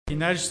You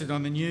noticed it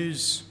on the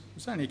news, it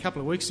was only a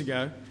couple of weeks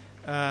ago,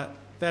 that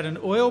an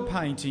oil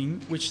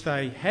painting, which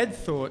they had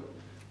thought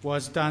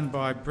was done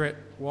by Brett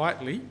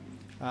Whiteley,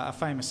 a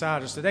famous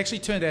artist, it actually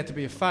turned out to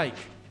be a fake.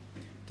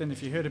 Don't know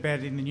if you heard about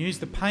it in the news.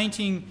 The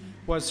painting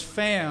was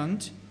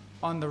found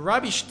on the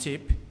rubbish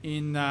tip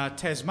in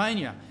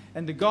Tasmania,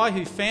 and the guy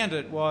who found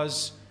it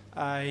was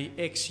an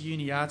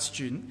ex-uni art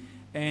student,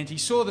 and he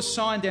saw the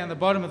sign down the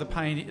bottom of the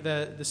painting,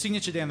 the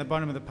signature down the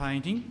bottom of the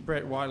painting,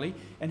 Brett Whiteley,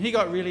 and he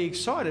got really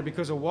excited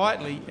because a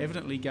Whiteley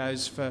evidently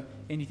goes for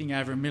anything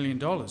over $1 million.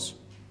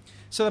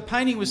 So the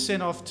painting was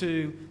sent off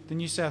to the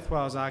New South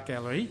Wales Art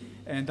Gallery,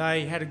 and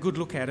they had a good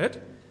look at it.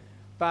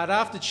 But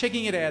after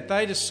checking it out,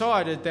 they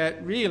decided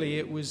that really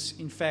it was,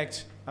 in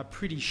fact, a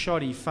pretty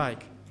shoddy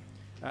fake.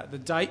 The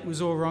date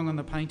was all wrong on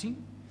the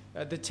painting.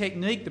 The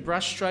technique, the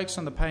brush strokes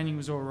on the painting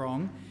was all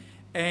wrong.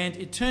 And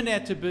it turned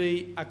out to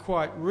be a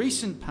quite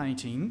recent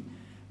painting,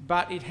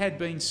 but it had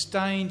been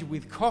stained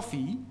with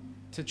coffee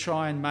to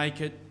try and make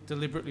it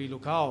deliberately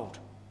look old.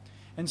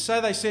 And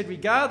so they said,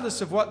 regardless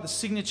of what the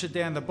signature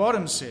down the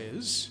bottom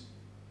says,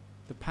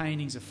 the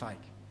painting's a fake.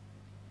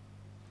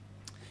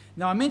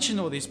 Now, I mention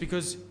all this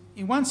because,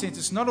 in one sense,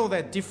 it's not all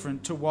that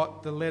different to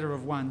what the letter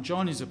of 1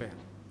 John is about.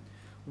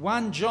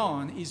 1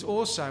 John is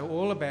also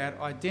all about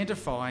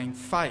identifying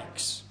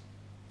fakes.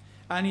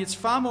 Only it's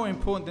far more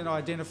important than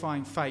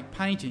identifying fake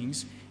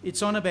paintings.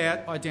 It's on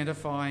about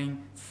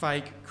identifying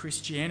fake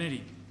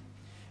Christianity.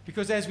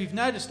 Because as we've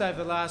noticed over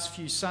the last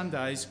few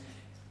Sundays,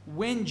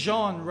 when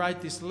John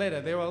wrote this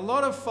letter, there were a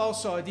lot of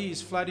false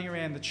ideas floating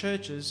around the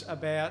churches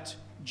about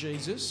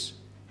Jesus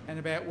and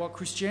about what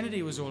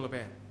Christianity was all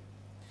about.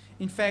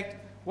 In fact,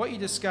 what you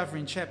discover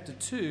in chapter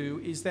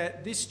 2 is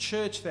that this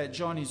church that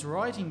John is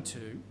writing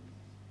to,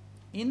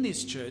 in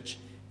this church,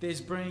 there's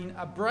been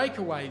a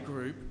breakaway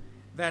group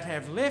that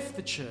have left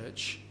the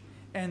church,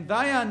 and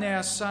they are now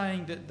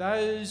saying that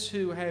those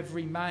who have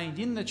remained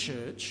in the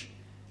church,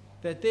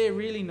 that they're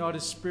really not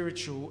as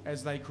spiritual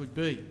as they could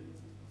be.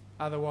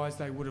 Otherwise,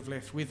 they would have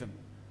left with them.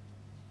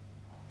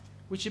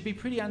 Which would be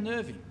pretty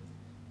unnerving.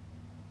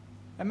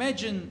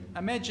 Imagine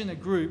a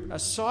group, a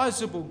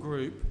sizable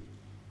group,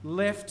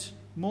 left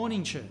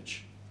morning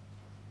church.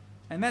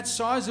 And that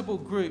sizable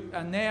group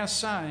are now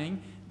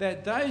saying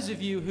that those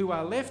of you who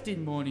are left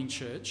in morning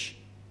church,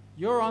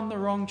 you're on the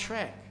wrong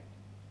track.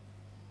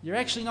 You're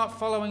actually not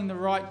following the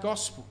right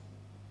gospel.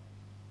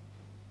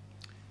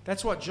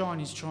 That's what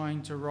John is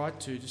trying to write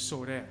to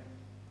sort out.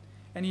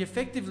 And he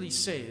effectively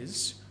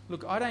says,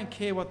 look, I don't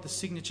care what the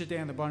signature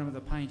down the bottom of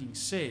the painting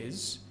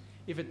says.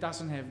 If it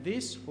doesn't have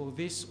this or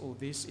this or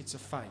this, it's a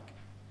fake.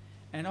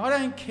 And I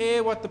don't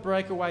care what the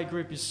breakaway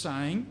group is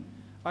saying.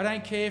 I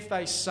don't care if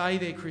they say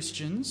they're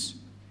Christians.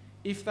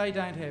 If they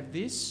don't have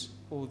this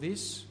or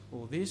this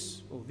or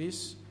this or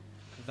this,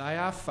 they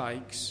are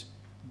fakes.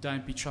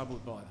 Don't be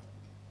troubled by them.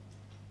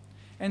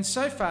 And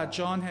so far,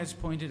 John has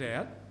pointed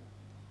out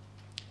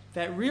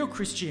that real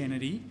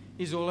Christianity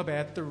is all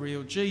about the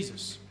real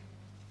Jesus,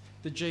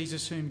 the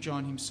Jesus whom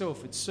John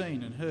himself had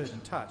seen and heard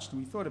and touched.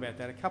 And we thought about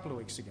that a couple of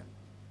weeks ago.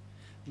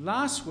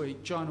 Last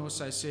week, John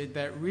also said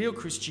that real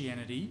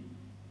Christianity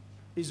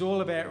is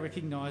all about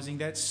recognising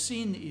that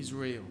sin is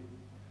real,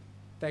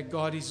 that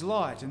God is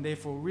light, and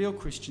therefore real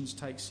Christians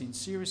take sin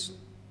seriously.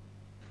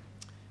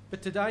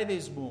 But today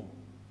there's more.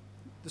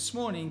 This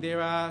morning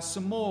there are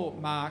some more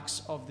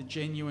marks of the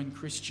genuine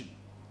Christian.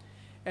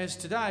 As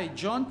today,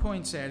 John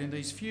points out in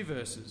these few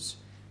verses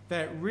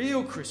that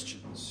real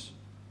Christians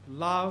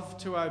love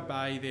to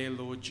obey their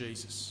Lord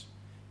Jesus.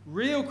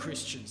 Real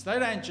Christians, they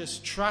don't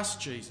just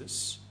trust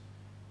Jesus.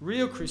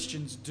 Real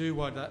Christians do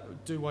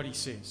what he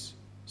says.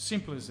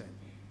 Simple as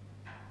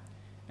that.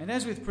 And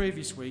as with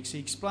previous weeks, he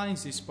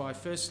explains this by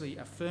firstly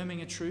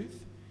affirming a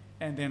truth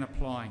and then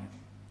applying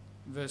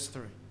it. Verse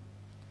 3,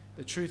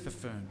 the truth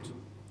affirmed.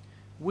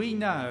 We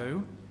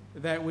know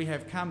that we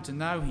have come to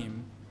know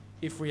him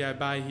if we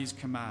obey his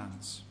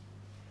commands.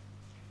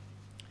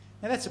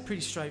 Now that's a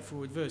pretty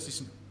straightforward verse,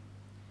 isn't it?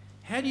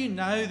 How do you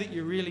know that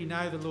you really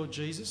know the Lord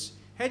Jesus?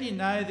 How do you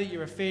know that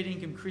you're a fair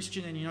dinkum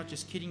Christian and you're not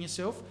just kidding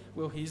yourself?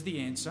 Well, here's the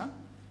answer.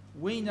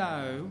 We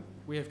know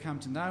we have come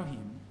to know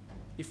him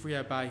if we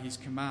obey his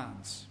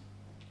commands.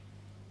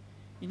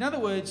 In other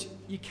words,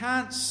 you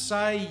can't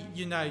say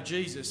you know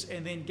Jesus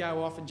and then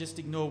go off and just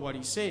ignore what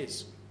he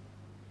says.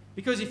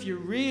 Because if you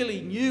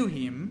really knew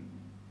him,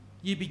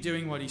 you'd be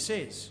doing what he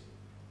says.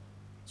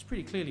 It's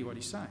pretty clearly what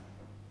he's saying.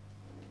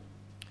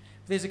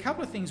 There's a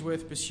couple of things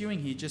worth pursuing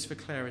here just for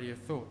clarity of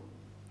thought.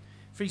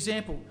 For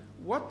example,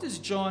 what does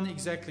John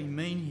exactly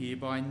mean here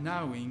by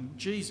knowing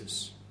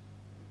Jesus?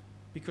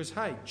 Because,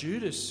 hey,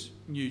 Judas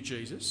knew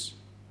Jesus,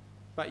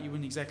 but you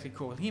wouldn't exactly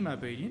call him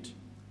obedient.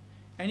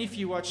 And if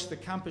you watch the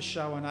Compass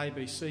show on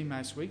ABC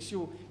most weeks,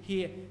 you'll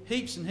hear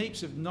heaps and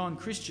heaps of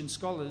non-Christian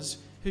scholars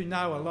who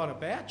know a lot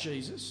about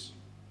Jesus.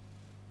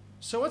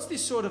 So what's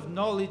this sort of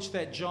knowledge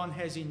that John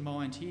has in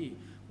mind here?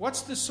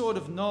 What's the sort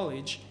of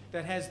knowledge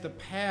that has the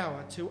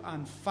power to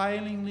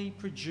unfailingly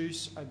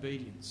produce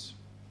obedience?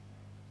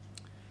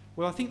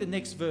 Well, I think the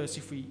next verse,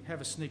 if we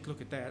have a sneak look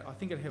at that, I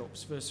think it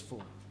helps. Verse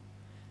 4.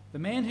 The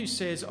man who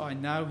says, I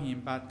know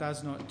him, but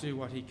does not do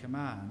what he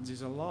commands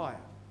is a liar,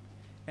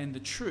 and the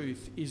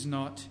truth is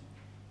not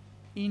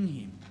in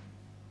him.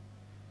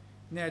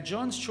 Now,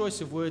 John's choice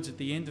of words at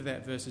the end of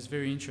that verse is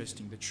very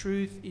interesting. The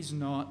truth is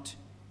not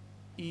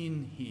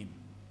in him.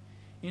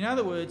 In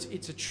other words,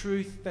 it's a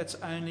truth that's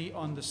only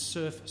on the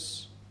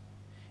surface.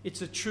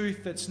 It's a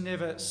truth that's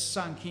never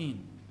sunk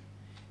in.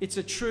 It's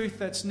a truth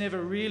that's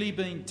never really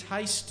been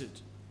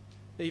tasted,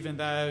 even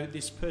though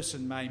this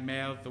person may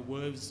mouth the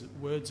words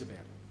about it.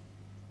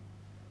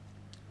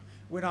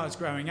 When I was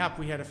growing up,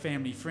 we had a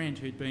family friend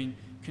who'd been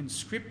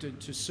conscripted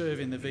to serve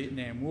in the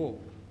Vietnam War.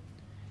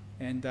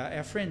 And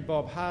our friend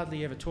Bob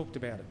hardly ever talked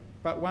about it.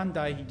 But one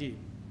day he did.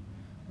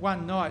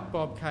 One night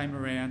Bob came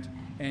around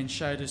and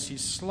showed us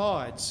his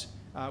slides,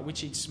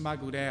 which he'd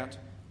smuggled out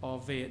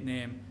of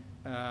Vietnam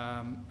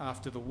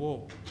after the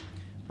war.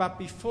 But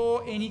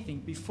before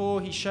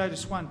he showed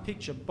us one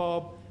picture,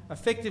 Bob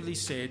effectively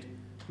said,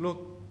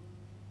 look,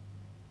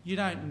 you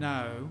don't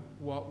know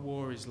what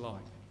war is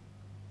like.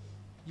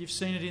 You've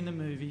seen it in the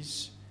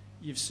movies,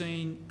 you've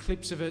seen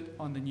clips of it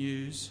on the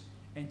news,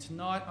 and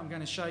tonight I'm going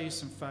to show you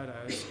some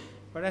photos.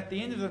 But at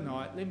the end of the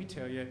night, let me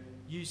tell you,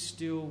 you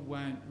still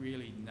won't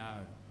really know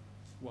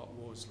what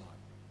war's like.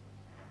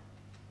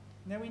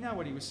 Now, we know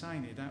what he was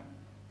saying there, don't we?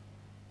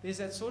 There's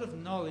that sort of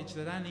knowledge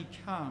that only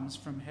comes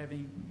from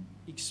having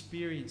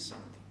experienced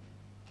something.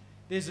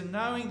 There's a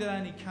knowing that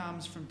only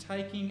comes from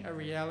taking a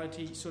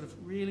reality sort of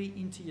really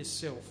into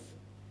yourself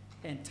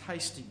and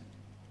tasting it.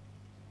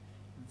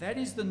 That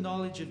is the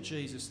knowledge of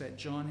Jesus that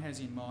John has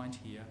in mind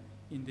here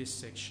in this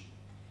section.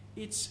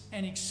 It's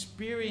an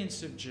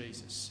experience of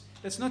Jesus.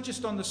 That's not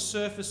just on the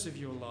surface of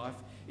your life.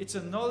 It's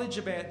a knowledge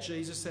about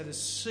Jesus that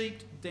has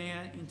seeped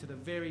down into the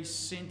very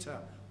centre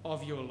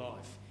of your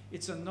life.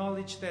 It's a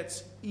knowledge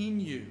that's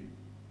in you.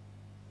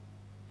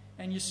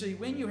 And you see,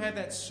 when you have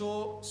that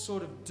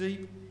sort of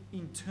deep,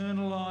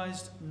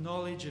 internalised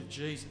knowledge of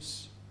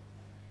Jesus,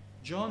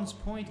 John's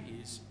point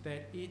is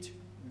that it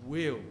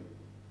will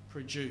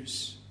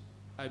produce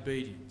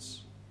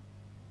obedience.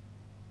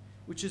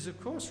 Which is,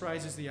 of course,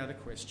 raises the other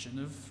question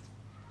of,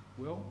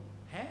 well,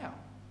 how?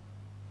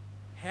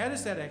 How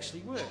does that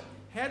actually work?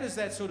 How does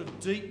that sort of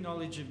deep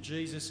knowledge of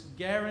Jesus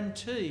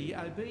guarantee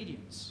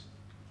obedience?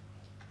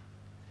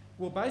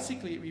 Well,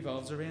 basically it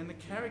revolves around the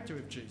character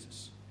of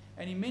Jesus.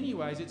 And in many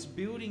ways it's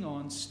building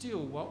on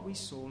still what we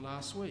saw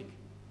last week.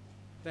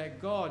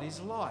 That God is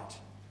light.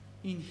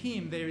 In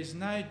him there is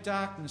no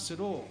darkness at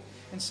all.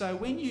 And so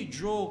when you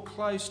draw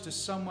close to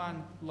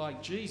someone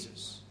like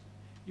Jesus,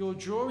 you're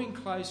drawing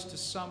close to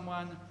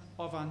someone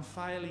of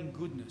unfailing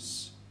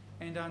goodness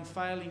and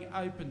unfailing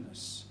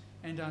openness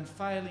and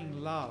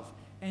unfailing love.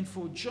 And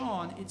for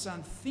John, it's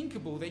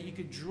unthinkable that you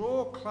could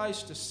draw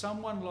close to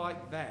someone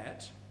like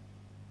that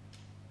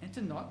and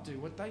to not do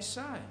what they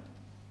say.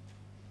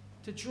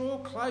 To draw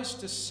close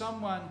to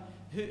someone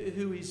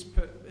who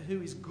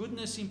is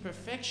goodness in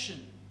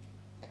perfection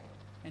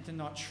and to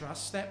not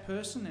trust that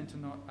person and to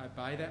not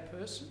obey that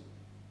person.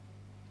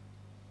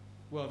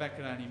 Well, that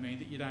could only mean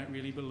that you don't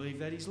really believe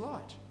that he's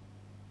light.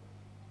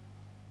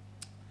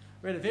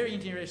 I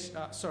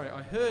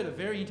heard a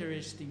very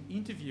interesting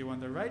interview on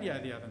the radio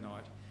the other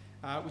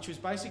night, which was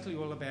basically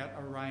all about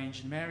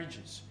arranged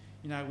marriages.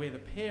 You know, where the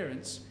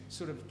parents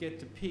sort of get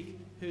to pick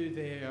who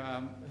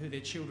their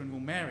children will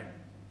marry.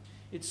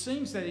 It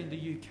seems that in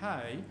the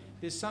UK,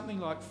 there's something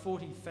like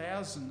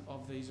 40,000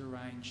 of these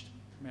arranged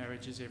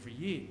marriages every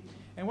year.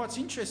 And what's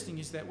interesting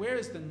is that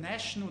whereas the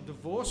national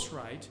divorce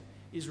rate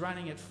is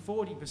running at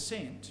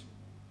 40%,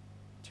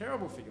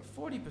 terrible figure,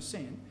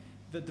 40%,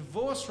 the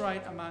divorce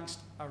rate amongst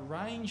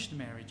arranged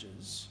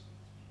marriages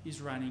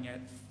is running at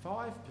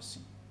 5%.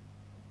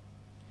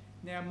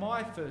 Now,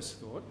 my first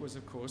thought was,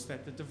 of course,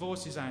 that the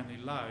divorce is only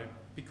low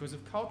because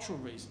of cultural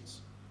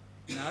reasons.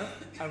 You know,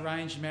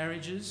 arranged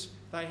marriages,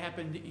 they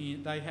happen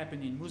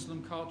in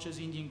Muslim cultures,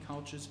 Indian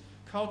cultures,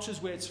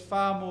 cultures where it's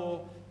far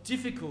more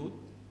difficult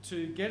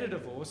to get a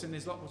divorce and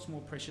there's lots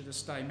more pressure to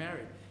stay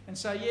married. And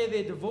so, yeah,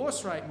 their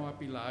divorce rate might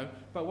be low,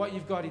 but what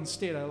you've got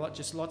instead are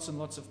just lots and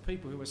lots of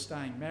people who are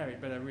staying married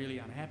but are really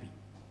unhappy.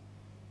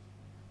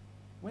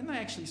 When they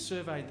actually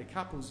surveyed the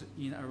couples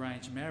in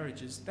arranged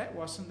marriages, that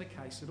wasn't the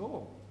case at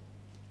all.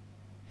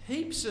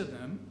 Heaps of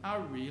them are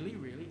really,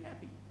 really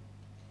happy.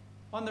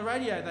 On the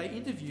radio, they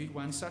interviewed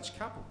one such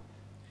couple,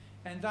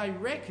 and they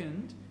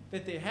reckoned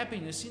that their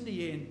happiness in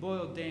the end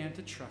boiled down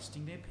to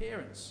trusting their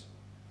parents.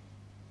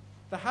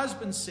 The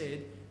husband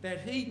said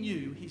that he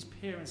knew his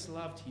parents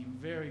loved him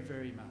very,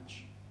 very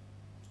much.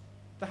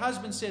 The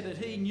husband said that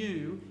he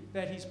knew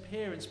that his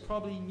parents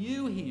probably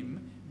knew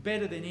him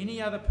better than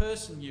any other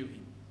person knew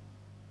him.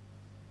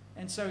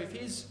 And so if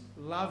his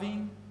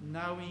loving,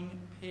 knowing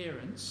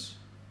parents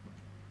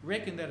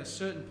reckoned that a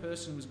certain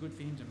person was good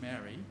for him to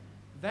marry,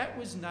 that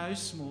was no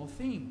small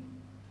thing.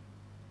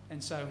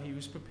 And so he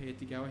was prepared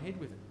to go ahead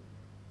with it.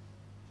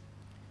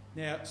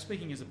 Now,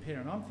 speaking as a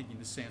parent, I'm thinking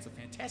this sounds a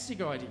fantastic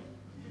idea.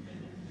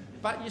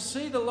 But you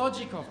see the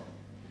logic of it.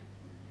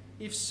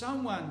 If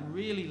someone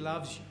really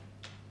loves you,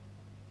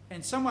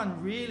 and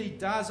someone really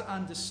does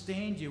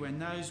understand you and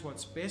knows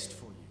what's best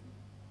for you,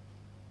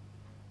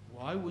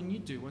 why wouldn't you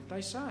do what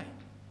they say?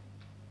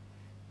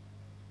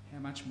 How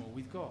much more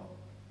with God?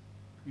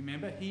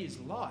 Remember, he is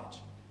light,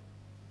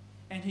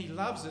 and he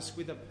loves us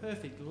with a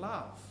perfect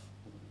love,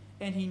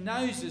 and he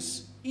knows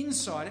us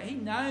inside. He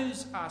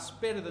knows us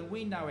better than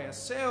we know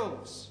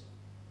ourselves.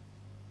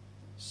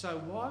 So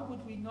why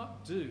would we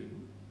not do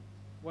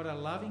what a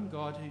loving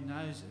God who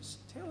knows us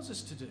tells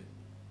us to do?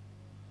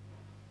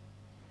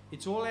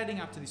 It's all adding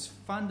up to this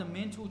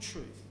fundamental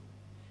truth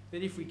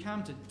that if we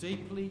come to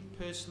deeply,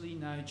 personally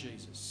know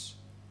Jesus,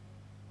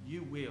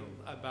 you will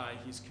obey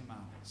his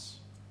commandments.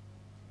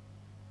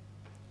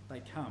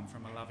 They come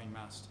from a loving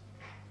master.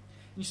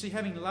 And you see,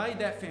 having laid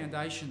that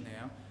foundation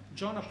now,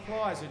 John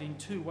applies it in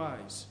two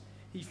ways.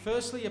 He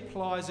firstly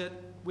applies it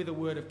with a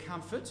word of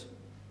comfort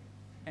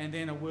and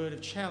then a word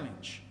of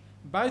challenge.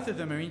 Both of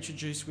them are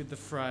introduced with the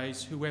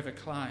phrase, whoever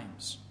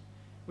claims,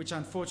 which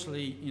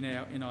unfortunately in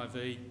our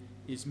NIV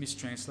is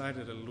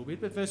mistranslated a little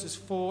bit, but verses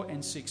 4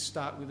 and 6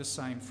 start with the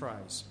same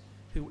phrase,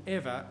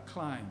 whoever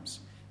claims.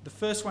 The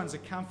first one's a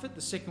comfort,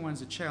 the second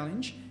one's a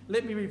challenge.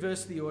 Let me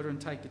reverse the order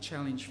and take the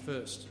challenge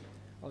first.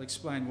 I'll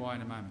explain why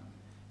in a moment.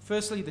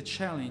 Firstly, the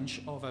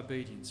challenge of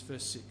obedience,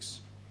 verse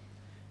 6.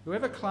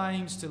 Whoever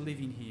claims to live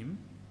in him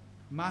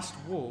must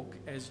walk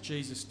as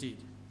Jesus did.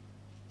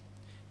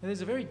 Now,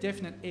 there's a very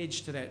definite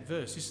edge to that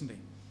verse, isn't there?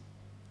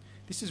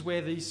 This is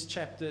where this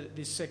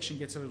section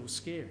gets a little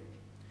scary.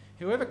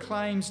 Whoever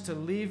claims to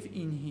live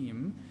in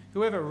him,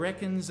 whoever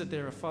reckons that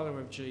they're a follower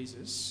of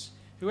Jesus,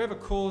 whoever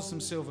calls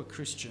themselves a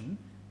Christian,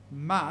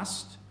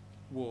 must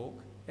walk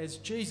as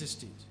Jesus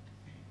did.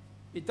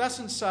 It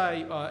doesn't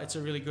say, it's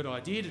a really good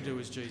idea to do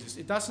as Jesus.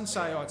 It doesn't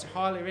say, it's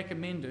highly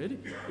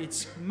recommended.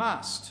 It's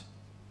must.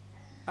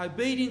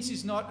 Obedience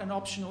is not an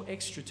optional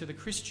extra to the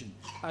Christian.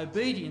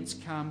 Obedience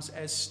comes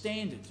as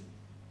standard,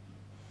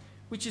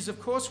 which is, of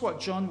course, what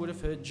John would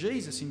have heard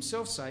Jesus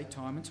himself say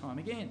time and time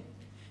again.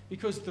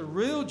 Because the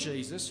real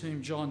Jesus,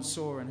 whom John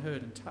saw and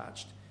heard and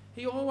touched,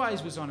 he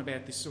always was on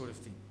about this sort of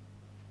thing.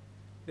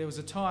 There was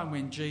a time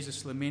when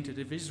Jesus lamented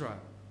of Israel.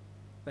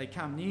 They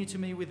come near to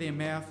me with their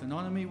mouth and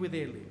honour me with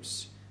their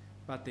lips,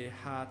 but their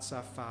hearts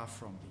are far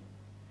from me.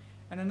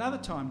 And another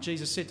time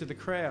Jesus said to the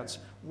crowds,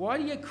 why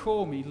do you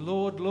call me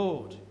Lord,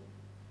 Lord,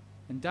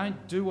 and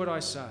don't do what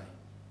I say?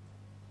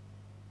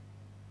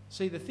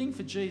 See, the thing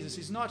for Jesus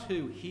is not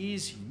who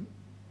hears him.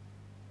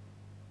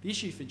 The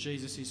issue for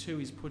Jesus is who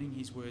is putting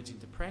his words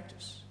into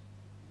practice.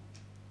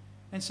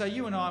 And so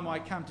you and I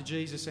might come to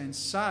Jesus and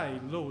say,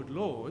 Lord,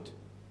 Lord,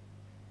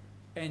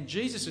 and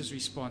Jesus'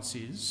 response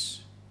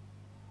is,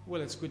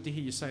 well, it's good to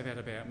hear you say that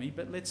about me,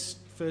 but let's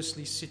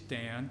firstly sit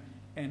down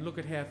and look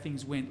at how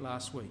things went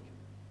last week.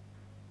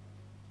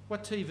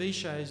 What TV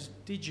shows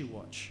did you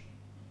watch?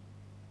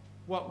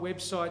 What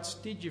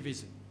websites did you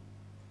visit?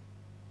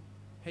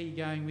 How are you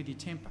going with your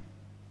temper?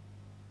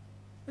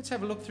 Let's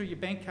have a look through your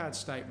bank card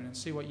statement and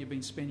see what you've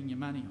been spending your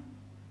money on.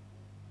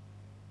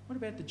 What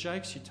about the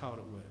jokes you told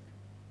at work?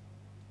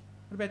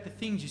 What about the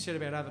things you said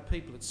about other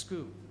people at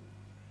school?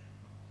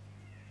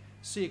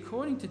 See,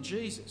 according to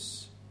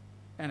Jesus,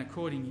 and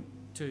according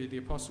to the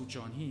Apostle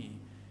John here,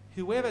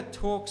 whoever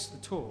talks the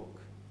talk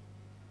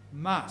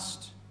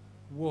must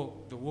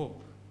walk the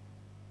walk.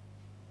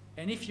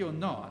 And if you're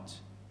not,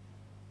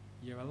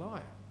 you're a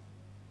liar.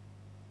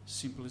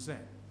 Simple as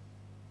that.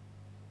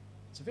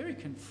 It's a very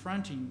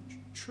confronting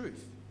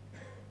truth.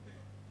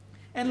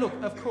 And look,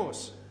 of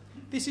course,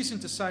 this isn't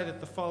to say that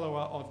the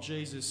follower of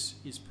Jesus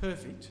is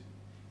perfect.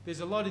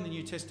 There's a lot in the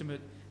New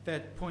Testament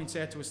that points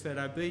out to us that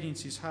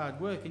obedience is hard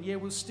work, and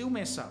we'll still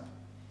mess up.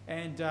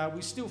 And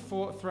we still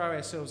throw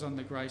ourselves on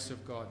the grace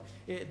of God.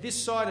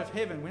 This side of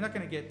heaven, we're not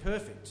going to get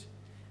perfect.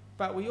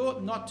 But we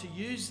ought not to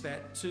use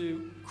that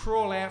to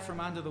crawl out from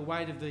under the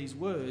weight of these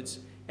words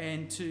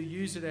and to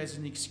use it as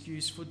an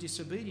excuse for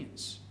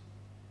disobedience.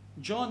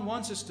 John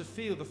wants us to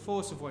feel the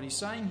force of what he's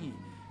saying here.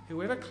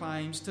 Whoever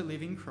claims to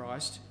live in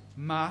Christ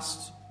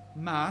must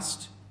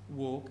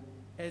walk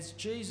as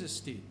Jesus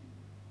did.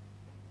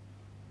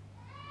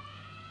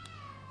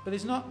 But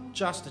there's not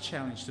just a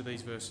challenge to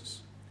these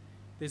verses.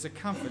 There's a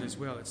comfort as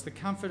well. It's the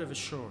comfort of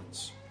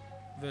assurance.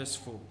 Verse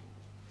 4.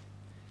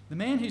 The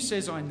man who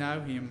says, I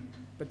know him,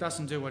 but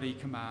doesn't do what he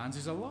commands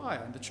is a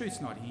liar, and the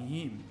truth's not in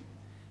him.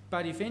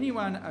 But if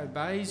anyone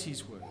obeys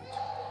his word,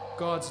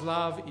 God's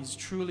love is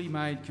truly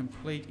made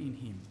complete in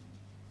him.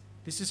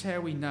 This is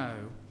how we know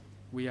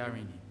we are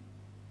in him.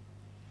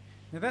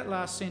 Now that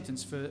last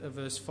sentence for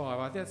verse 5,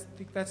 I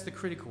think that's the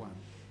critical one.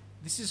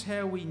 This is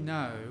how we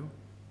know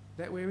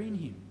that we're in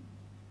him.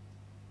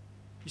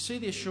 You see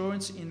the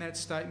assurance in that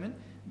statement?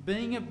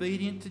 Being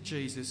obedient to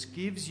Jesus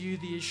gives you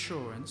the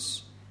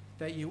assurance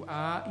that you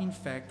are in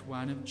fact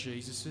one of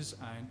Jesus'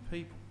 own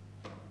people.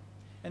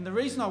 And the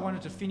reason I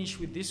wanted to finish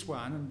with this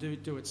one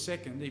and do it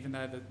second, even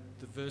though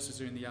the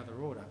verses are in the other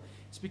order,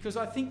 is because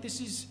I think this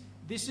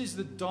is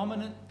the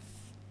dominant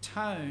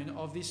tone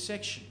of this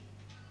section.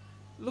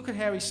 Look at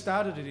how he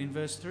started it in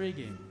verse 3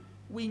 again.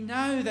 We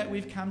know that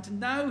we've come to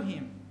know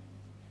him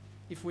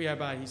if we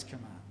obey his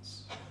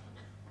commands.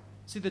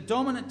 See, the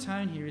dominant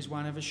tone here is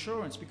one of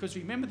assurance, because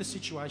remember the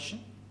situation.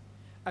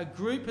 A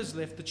group has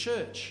left the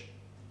church,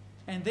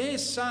 and they're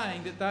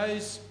saying that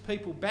those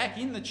people back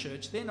in the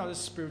church, they're not as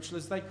spiritual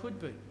as they could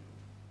be.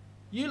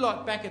 You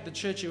lot back at the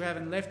church who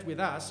haven't left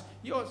with us,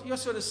 you're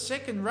sort of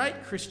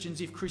second-rate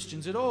Christians, if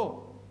Christians at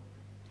all.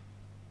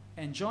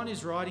 And John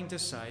is writing to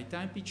say,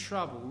 don't be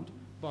troubled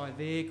by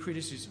their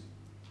criticism.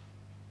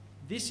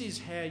 This is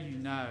how you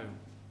know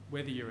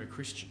whether you're a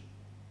Christian.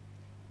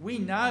 We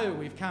know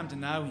we've come to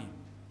know him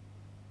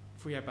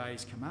if we obey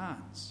his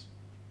commands.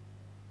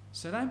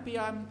 So don't be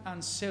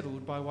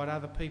unsettled by what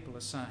other people are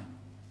saying,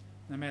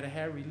 no matter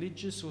how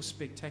religious or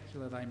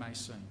spectacular they may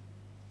seem.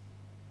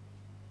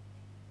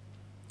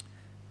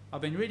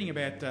 I've been reading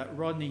about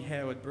Rodney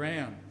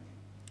Howard-Browne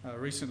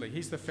recently.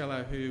 He's the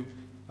fellow who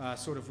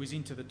sort of was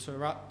into the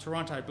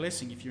Toronto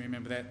Blessing, if you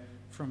remember that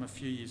from a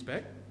few years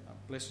back.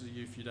 Blessed are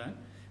you if you don't.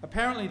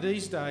 Apparently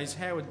these days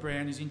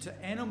Howard-Browne is into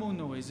animal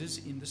noises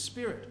in the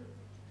spirit.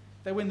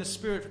 That when the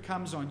spirit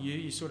comes on you,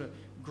 you sort of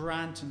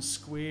grunt and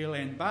squeal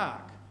and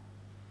bark.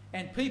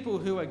 And people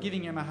who are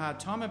giving him a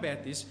hard time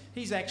about this,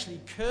 he's actually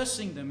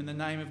cursing them in the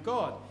name of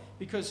God,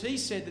 because he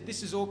said that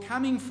this is all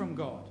coming from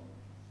God.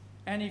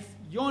 And if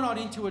you're not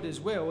into it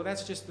as well,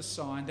 that's just the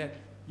sign that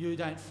you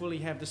don't fully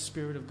have the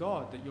Spirit of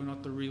God, that you're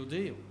not the real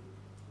deal.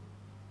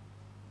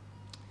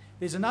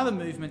 There's another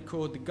movement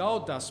called the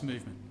gold dust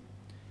movement.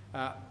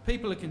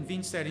 People are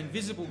convinced that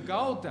invisible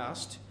gold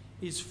dust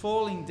is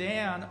falling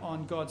down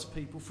on God's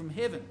people from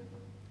heaven.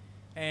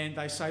 And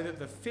they say that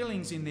the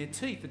fillings in their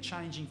teeth are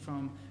changing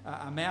from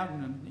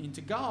amalgam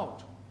into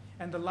gold.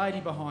 And the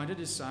lady behind it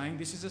is saying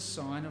this is a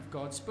sign of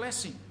God's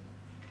blessing.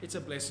 It's a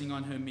blessing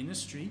on her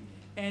ministry,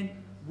 and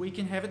we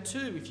can have it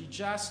too. If you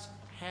just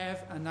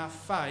have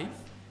enough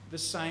faith, the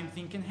same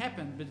thing can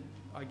happen. But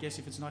I guess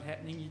if it's not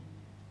happening,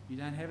 you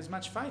don't have as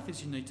much faith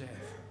as you need to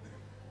have.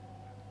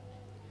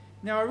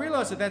 Now, I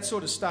realise that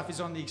sort of stuff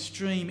is on the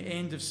extreme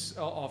end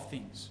of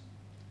things.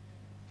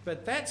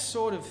 But that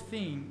sort of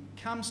thing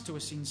comes to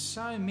us in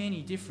so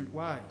many different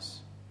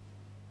ways.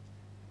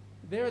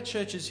 There are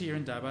churches here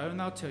in Dubbo, and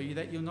they'll tell you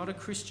that you're not a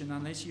Christian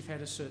unless you've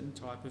had a certain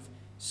type of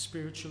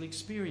spiritual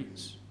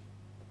experience,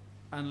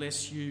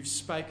 unless you've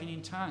spoken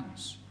in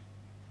tongues,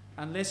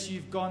 unless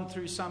you've gone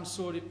through some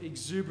sort of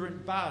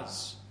exuberant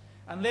buzz,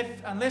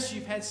 unless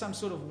you've had some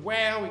sort of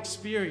wow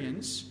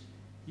experience,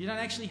 you don't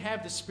actually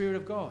have the Spirit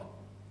of God.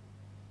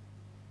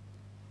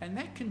 And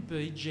that can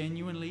be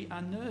genuinely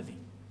unnerving.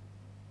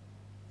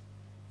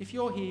 If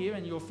you're here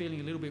and you're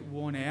feeling a little bit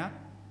worn out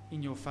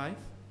in your faith,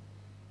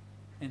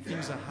 and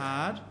things are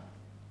hard,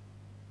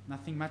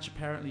 nothing much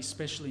apparently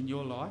special in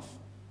your life,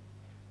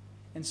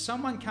 and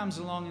someone comes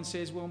along and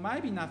says, well,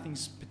 maybe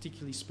nothing's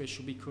particularly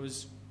special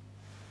because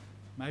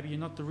maybe you're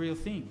not the real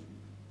thing.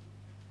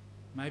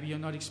 Maybe you're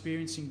not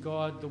experiencing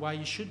God the way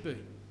you should be.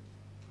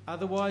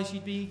 Otherwise,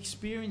 you'd be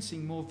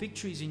experiencing more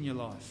victories in your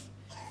life.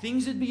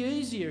 Things would be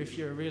easier if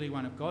you're really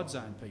one of God's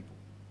own people.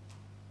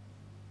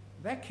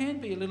 That can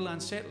be a little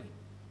unsettling.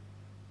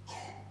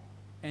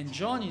 And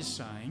John is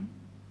saying,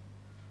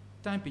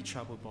 don't be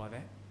troubled by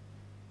that.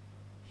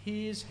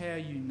 Here's how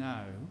you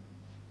know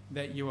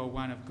that you are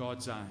one of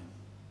God's own.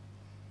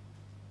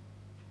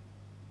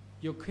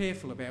 You're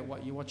careful about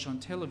what you watch on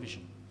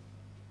television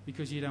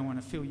because you don't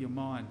want to fill your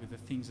mind with the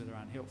things that are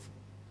unhelpful.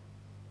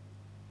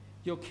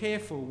 You're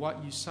careful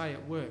what you say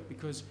at work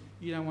because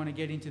you don't want to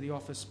get into the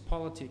office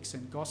politics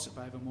and gossip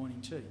over morning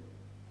tea.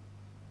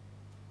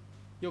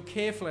 You're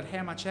careful at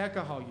how much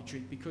alcohol you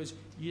drink because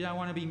you don't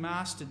want to be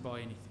mastered by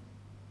anything.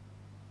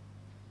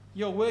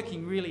 You're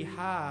working really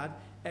hard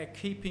at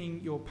keeping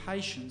your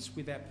patience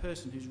with that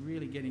person who's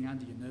really getting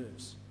under your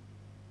nerves.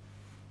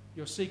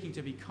 You're seeking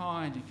to be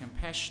kind and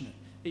compassionate,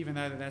 even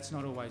though that's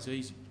not always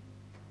easy.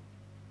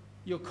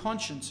 You're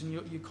conscious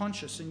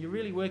and you're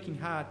really working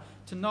hard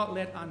to not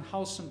let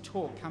unwholesome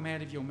talk come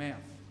out of your mouth.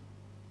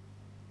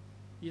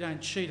 You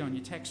don't cheat on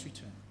your tax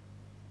return.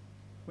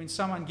 When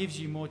someone gives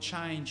you more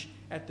change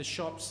at the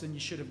shops than you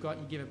should have got,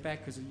 you give it back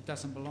because it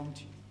doesn't belong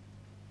to you.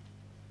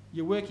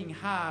 You're working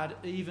hard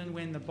even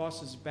when the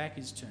boss's back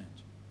is turned.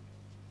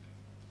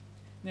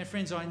 Now,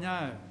 friends, I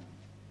know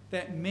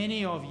that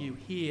many of you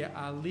here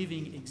are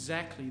living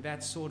exactly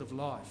that sort of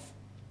life.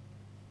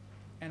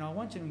 And I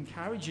want to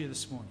encourage you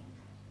this morning,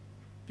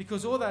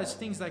 because all those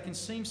things, they can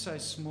seem so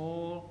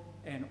small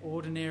and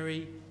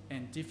ordinary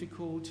and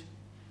difficult,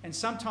 and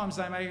sometimes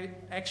they may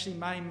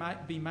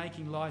be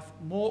making life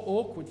more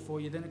awkward for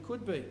you than it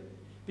could be.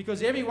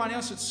 Because everyone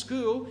else at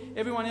school,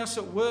 everyone else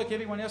at work,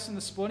 everyone else in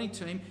the sporting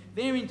team,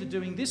 they're into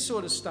doing this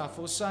sort of stuff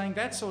or saying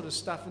that sort of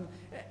stuff,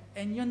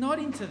 and you're not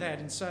into that.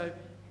 And so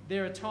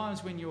there are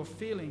times when you're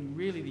feeling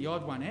really the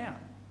odd one out.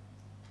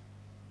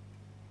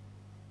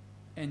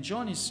 And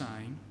John is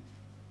saying,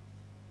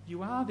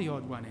 you are the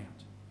odd one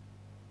out.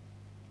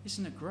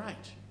 Isn't it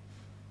great?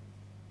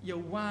 You're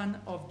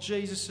one of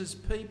Jesus'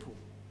 people.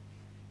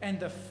 And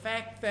the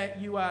fact that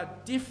you are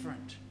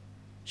different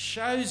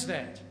shows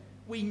that.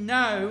 We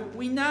know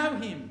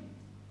him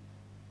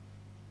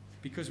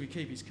because we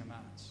keep his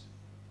commands.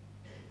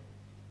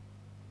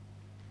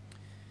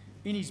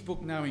 in his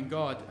book Knowing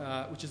God,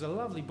 which is a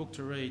lovely book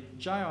to read,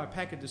 J.I.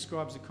 Packer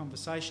describes a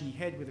conversation he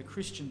had with a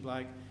Christian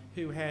bloke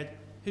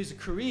whose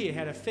career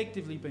had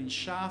effectively been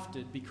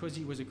shafted because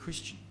he was a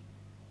Christian.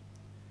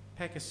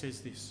 Packer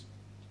says this: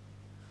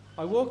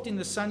 "I walked in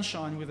the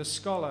sunshine with a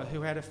scholar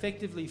who had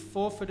effectively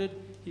forfeited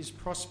his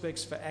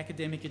prospects for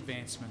academic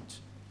advancement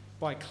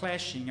by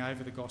clashing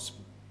over the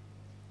gospel.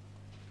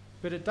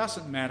 But it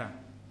doesn't matter,"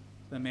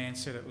 the man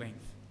said at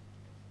length,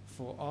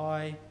 "for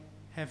I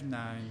have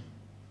known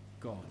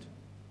God."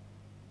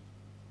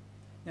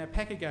 Now,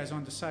 Packer goes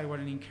on to say what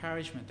an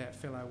encouragement that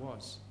fellow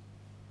was.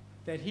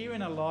 That here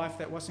in a life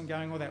that wasn't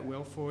going all that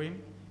well for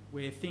him,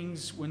 where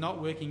things were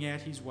not working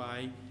out his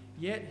way,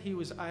 yet he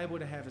was able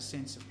to have a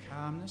sense of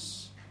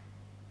calmness,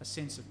 a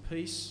sense of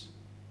peace,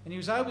 and he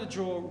was able to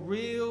draw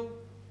real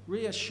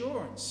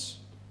reassurance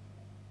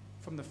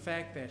from the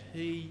fact that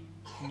he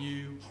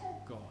knew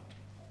God.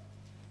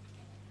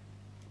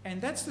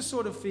 And that's the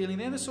sort of feeling,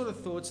 they're the sort of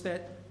thoughts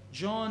that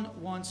John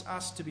wants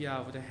us to be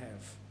able to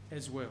have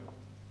as well.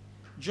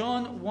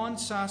 John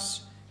wants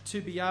us to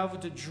be able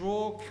to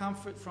draw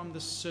comfort from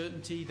the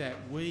certainty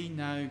that we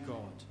know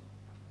God.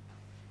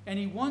 And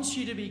he wants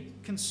you to be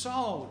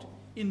consoled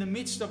in the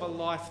midst of a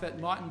life that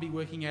mightn't be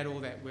working out all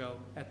that well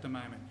at the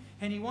moment.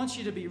 And he wants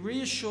you to be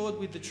reassured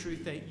with the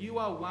truth that you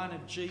are one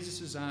of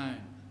Jesus' own.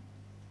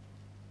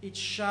 It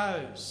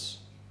shows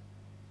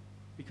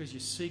because you're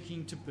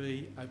seeking to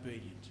be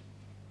obedient.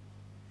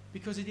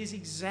 Because it is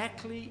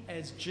exactly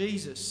as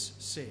Jesus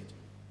said.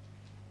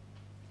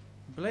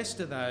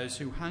 "Blessed are those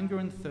who hunger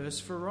and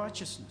thirst for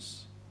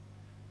righteousness,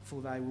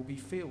 for they will be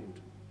filled.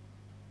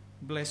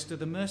 Blessed are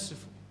the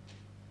merciful,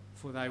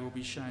 for they will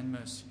be shown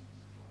mercy.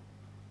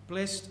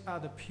 Blessed are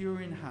the pure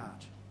in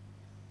heart,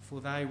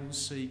 for they will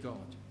see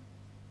God.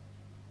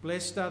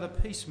 Blessed are the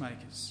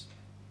peacemakers,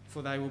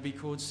 for they will be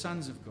called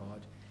sons of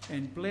God.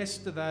 And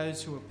blessed are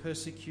those who are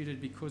persecuted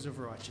because of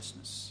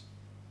righteousness,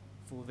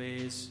 for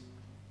theirs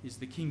is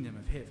the kingdom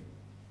of heaven."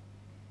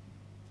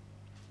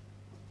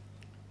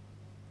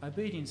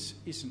 Obedience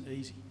isn't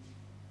easy.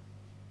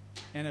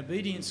 And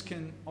obedience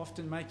can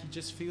often make you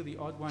just feel the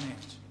odd one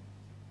out.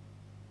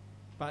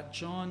 But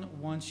John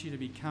wants you to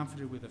be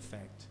comforted with the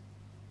fact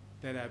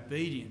that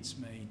obedience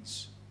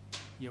means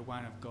you're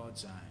one of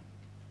God's own.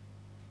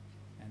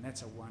 And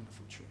that's a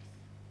wonderful truth.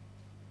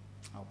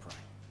 I'll pray.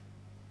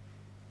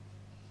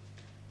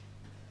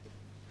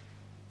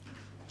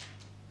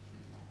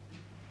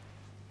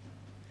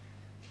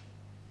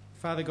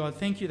 Father God,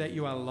 thank you that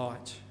you are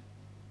light,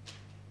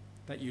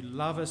 that you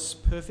love us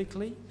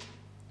perfectly,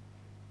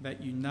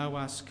 that you know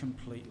us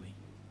completely.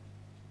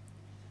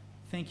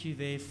 Thank you,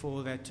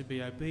 therefore, that to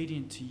be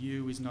obedient to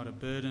you is not a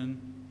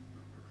burden,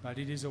 but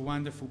it is a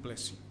wonderful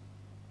blessing.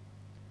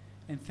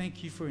 And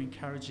thank you for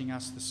encouraging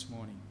us this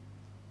morning,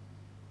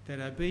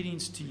 that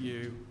obedience to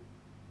you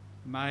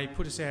may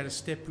put us out of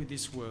step with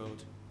this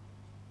world,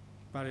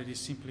 but it is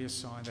simply a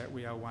sign that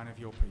we are one of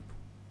your people.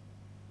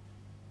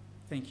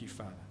 Thank you,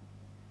 Father.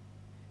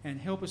 And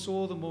help us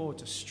all the more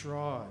to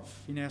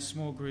strive in our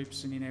small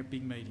groups and in our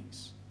big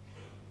meetings.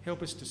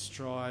 Help us to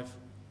strive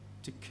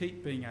to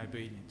keep being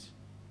obedient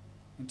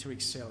and to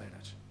excel at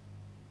it.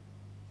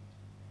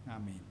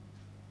 Amen.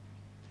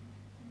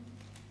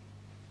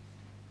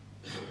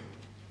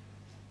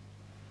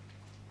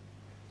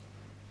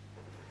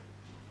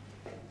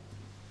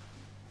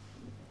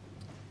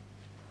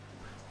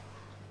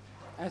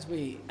 As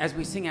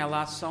we sing our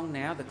last song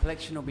now, the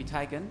collection will be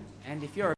taken, and if you're